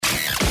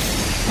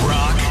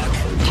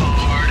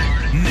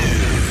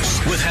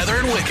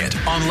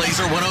Wicket on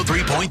Laser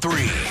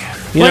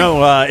 103.3. You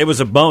know, it was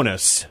a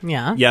bonus.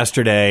 Yeah.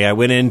 Yesterday, I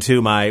went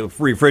into my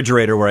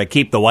refrigerator where I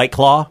keep the White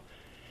Claw,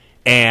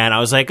 and I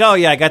was like, oh,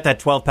 yeah, I got that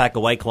 12-pack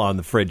of White Claw in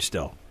the fridge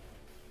still.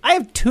 I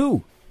have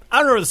two. I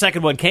don't know where the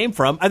second one came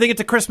from. I think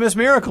it's a Christmas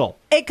miracle.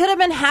 It could have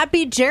been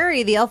Happy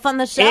Jerry, the elf on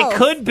the shelf. It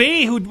could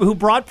be. Who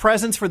brought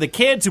presents for the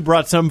kids, who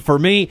brought some for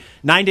me.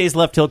 9 days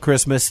left till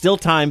Christmas. Still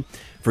time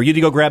for you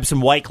to go grab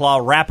some White Claw,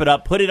 wrap it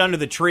up, put it under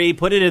the tree,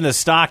 put it in the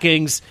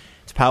stockings.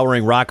 It's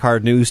powering Rock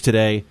Hard News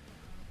today.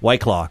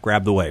 White Claw,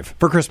 grab the wave.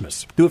 For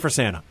Christmas. Do it for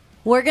Santa.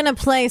 We're going to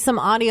play some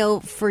audio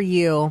for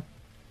you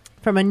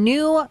from a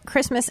new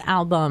Christmas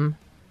album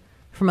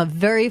from a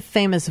very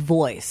famous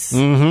voice.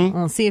 Mm-hmm.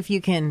 We'll see if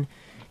you can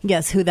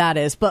guess who that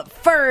is. But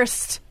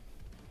first,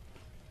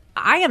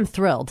 I am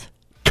thrilled.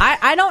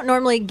 I don't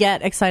normally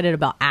get excited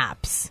about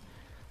apps,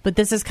 but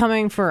this is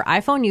coming for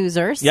iPhone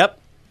users. Yep.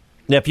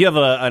 Now, if you have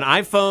an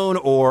iPhone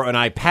or an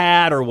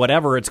iPad or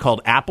whatever, it's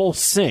called Apple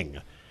Sing.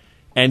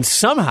 And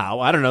somehow,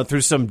 I don't know,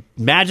 through some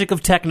magic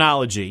of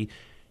technology,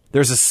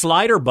 there's a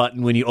slider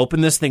button when you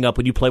open this thing up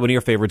when you play one of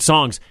your favorite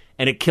songs,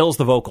 and it kills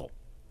the vocal.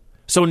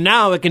 So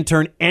now it can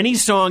turn any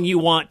song you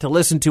want to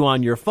listen to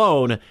on your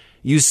phone.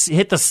 You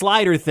hit the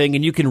slider thing,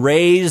 and you can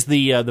raise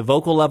the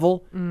vocal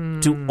level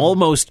to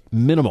almost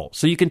minimal.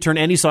 So you can turn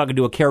any song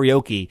into a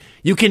karaoke.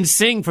 You can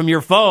sing from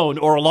your phone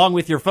or along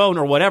with your phone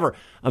or whatever.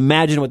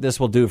 Imagine what this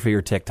will do for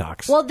your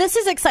TikToks. Well, this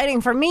is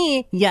exciting for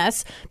me,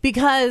 yes,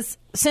 because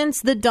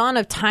since the dawn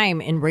of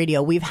time in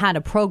radio, we've had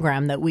a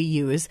program that we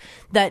use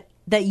that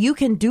you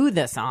can do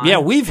this on. Yeah,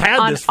 we've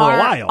had this for a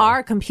while.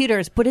 Our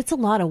computers, but it's a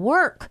lot of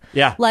work.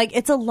 Yeah. Like,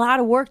 it's a lot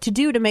of work to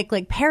do to make,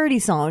 like, parody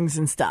songs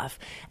and stuff.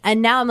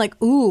 And now I'm like,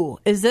 ooh,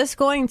 is this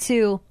going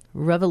to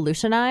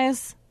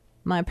revolutionize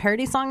my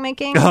parody song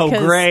making? Oh,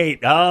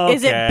 great. Okay.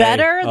 Is it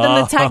better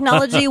than the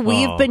technology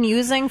we've been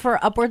using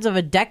for upwards of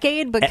a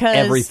decade? Because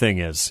everything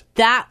is.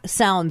 That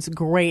sounds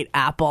great,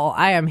 Apple.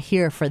 I am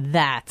here for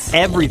that.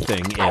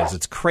 Everything is.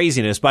 It's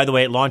craziness. By the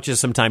way, it launches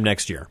sometime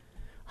next year.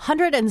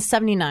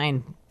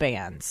 179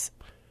 bands.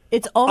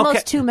 It's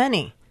almost too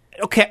many.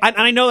 Okay,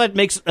 I know that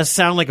makes us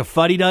sound like a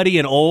fuddy-duddy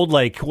and old,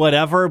 like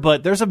whatever,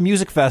 but there's a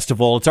music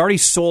festival. It's already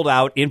sold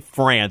out in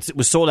France. It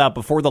was sold out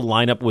before the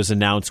lineup was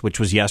announced, which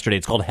was yesterday.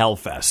 It's called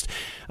Hellfest.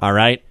 All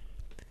right?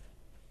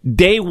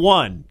 Day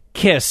one,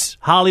 Kiss,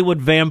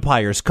 Hollywood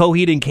Vampires,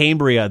 Coheed and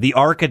Cambria, The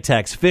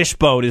Architects,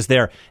 Fishbone is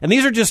there. And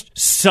these are just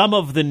some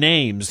of the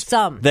names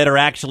that are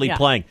actually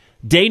playing.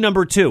 Day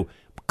number two,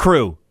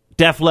 Crew,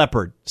 Def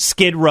Leppard,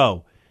 Skid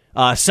Row,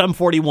 Sum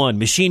 41,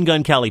 Machine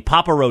Gun Kelly,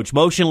 Papa Roach,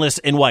 Motionless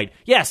in White.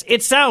 Yes,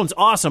 it sounds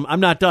awesome.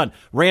 I'm not done.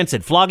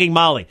 Rancid, Flogging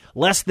Molly,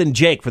 Less Than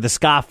Jake for the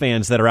ska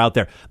fans that are out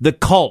there. The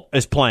Cult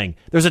is playing.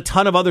 There's a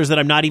ton of others that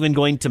I'm not even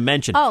going to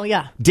mention. Oh,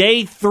 yeah.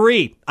 Day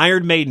three,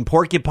 Iron Maiden,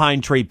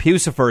 Porcupine Tree,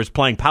 Pucifer is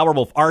playing,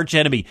 Powerwolf, Arch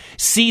Enemy,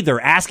 Seether,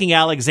 Asking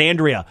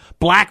Alexandria,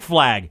 Black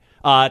Flag,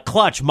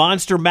 Clutch,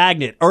 Monster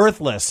Magnet,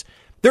 Earthless.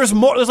 There's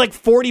more. There's like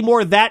 40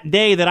 more that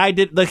day that I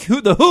did. The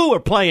Who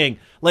are playing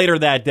later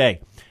that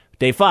day.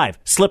 Day 5,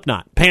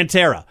 Slipknot,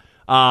 Pantera.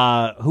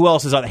 Who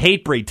else is on?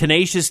 Hatebreed,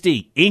 Tenacious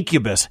D,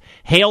 Incubus,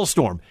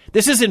 Hailstorm.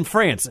 This is in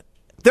France.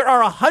 There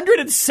are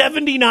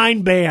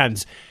 179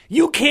 bands.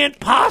 You can't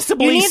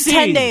possibly You need see.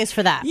 10 days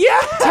for that.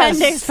 Yes! 10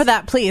 days for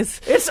that, please.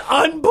 It's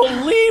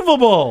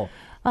unbelievable.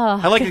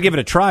 I'd like to give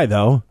it a try,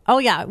 though. Oh,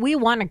 yeah. We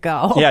want to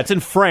go. Yeah, it's in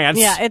France.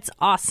 Yeah, it's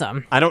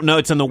awesome. I don't know.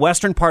 It's in the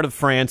western part of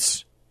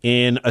France,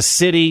 in a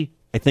city.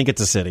 I think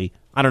it's a city.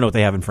 I don't know what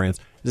they have in France.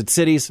 Is it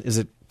cities? Is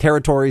it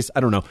territories? I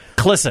don't know.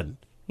 Clisson.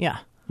 Yeah.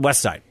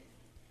 West side.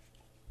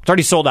 It's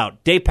already sold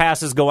out. Day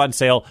passes go on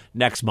sale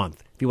next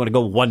month if you want to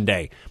go one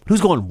day. But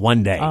who's going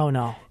one day? Oh,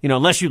 no. You know,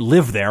 unless you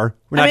live there.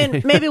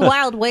 Maybe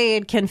Wild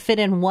Wade can fit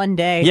in one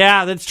day.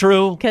 Yeah, that's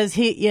true. Because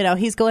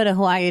he's going to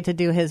Hawaii to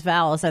do his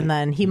vows, and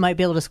then he might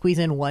be able to squeeze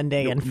in one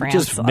day in France.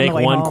 Just make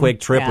one quick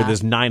trip with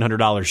his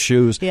 $900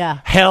 shoes. Yeah.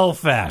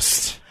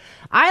 Hellfest.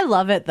 I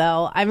love it,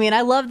 though. I mean,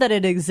 I love that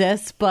it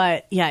exists,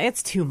 but yeah,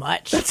 it's too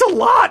much. That's a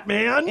lot,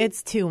 man.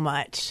 It's too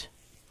much.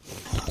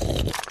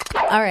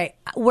 All right.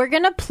 We're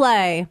going to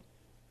play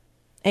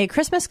a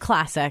Christmas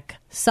classic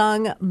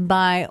sung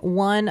by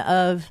one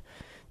of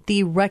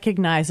the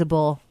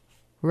recognizable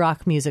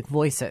rock music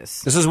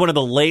voices. This is one of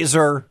the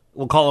laser,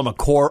 we'll call him a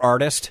core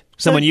artist.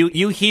 So when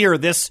you hear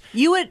this...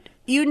 You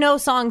know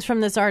songs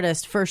from this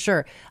artist for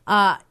sure.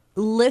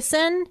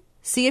 Listen...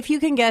 See if you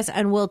can guess,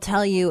 and we'll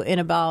tell you in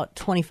about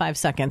 25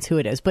 seconds who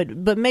it is.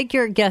 But make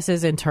your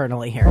guesses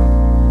internally here.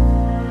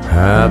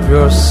 Have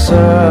yourself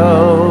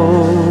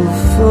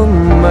a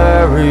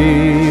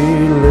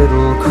merry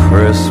little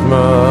Christmas.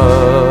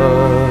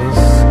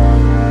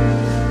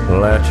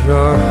 Let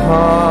your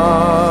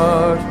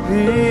heart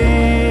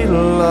be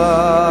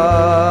light.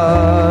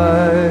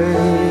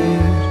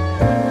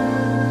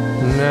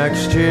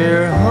 Next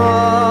year,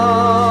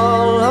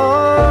 all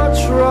our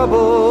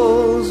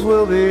troubles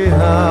will be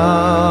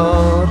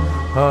out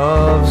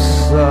of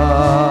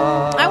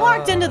sight. I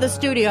walked into the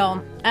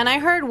studio and I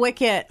heard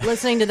Wicket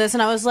listening to this,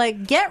 and I was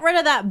like, get rid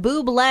of that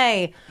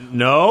Bublé.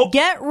 No.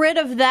 Get rid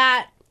of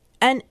that.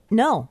 And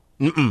no.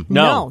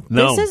 No.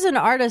 This is an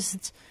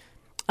artist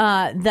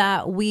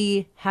that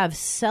we have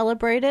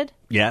celebrated.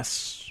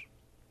 Yes.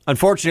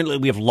 Unfortunately,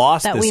 we have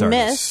lost That this we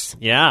artist.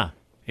 miss.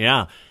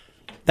 Yeah.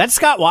 That's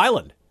Scott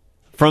Weiland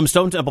from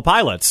Stone Temple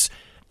Pilots.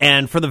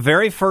 And for the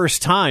very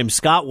first time,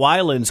 Scott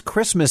Weiland's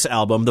Christmas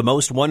album, The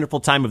Most Wonderful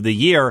Time of the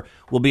Year,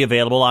 will be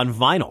available on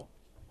vinyl.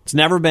 It's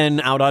never been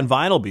out on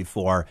vinyl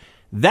before.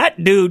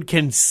 That dude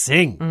can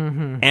sing.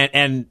 Mm-hmm.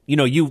 And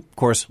you, of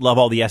course, love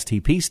all the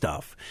STP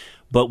stuff.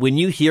 But when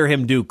you hear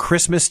him do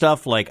Christmas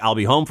stuff like I'll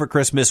Be Home for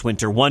Christmas,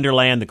 Winter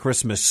Wonderland, the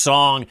Christmas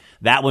song,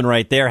 that one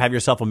right there, Have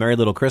Yourself a Merry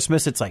Little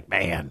Christmas, it's like,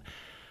 man,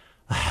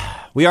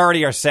 we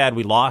already are sad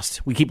we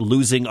lost. We keep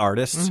losing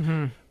artists.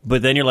 Mm-hmm.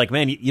 But then you're like,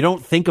 man, you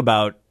don't think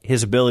about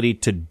his ability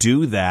to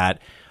do that.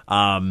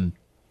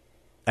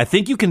 I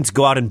think you can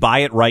go out and buy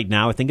it right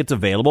now. I think it's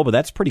available, but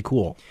that's pretty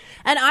cool.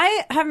 And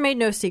I have made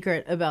no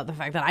secret about the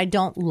fact that I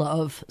don't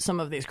love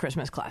some of these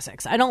Christmas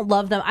classics. I don't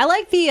love them. I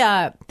like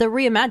the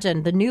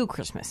reimagined, the new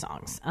Christmas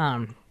songs.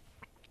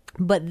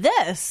 But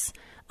this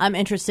I'm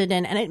interested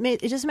in, and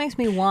it just makes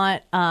me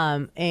want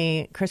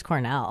a Chris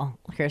Cornell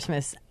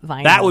Christmas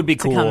vinyl. That would be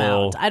to come cool.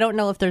 out. I don't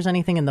know if there's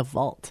anything in the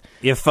vault.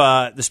 If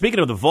speaking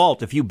of the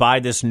vault, if you buy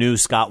this new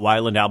Scott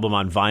Weiland album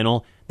on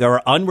vinyl, there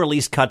are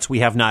unreleased cuts we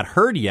have not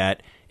heard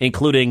yet,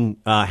 including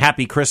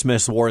Happy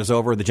Christmas, War is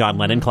Over, the John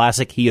Lennon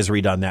classic. He has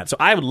redone that. So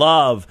I would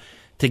love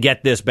to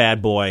get this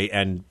bad boy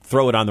and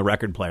throw it on the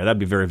record player. That'd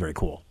be very, very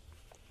cool.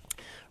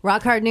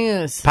 Rock Hard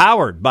News.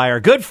 Powered by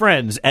our good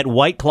friends at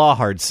White Claw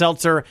Hard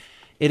Seltzer.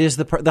 It is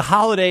the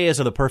holidays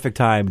are the perfect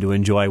time to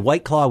enjoy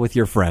White Claw with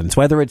your friends,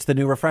 whether it's the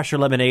new Refresher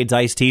lemonades,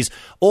 iced teas,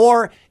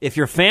 or if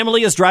your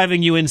family is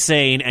driving you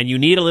insane and you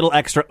need a little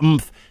extra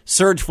oomph,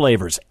 Surge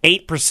flavors,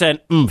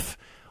 8% oomph.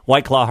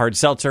 White Claw Hard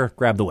Seltzer,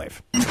 grab the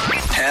wave.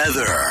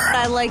 Heather.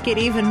 I like it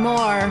even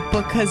more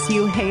because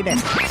you hate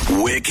it.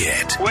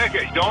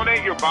 Wicked.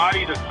 Donate your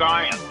body to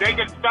science. They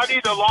can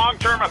study the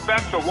long-term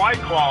effects of White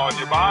Claw on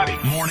your body.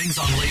 Mornings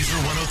on Laser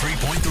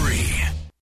 103.3.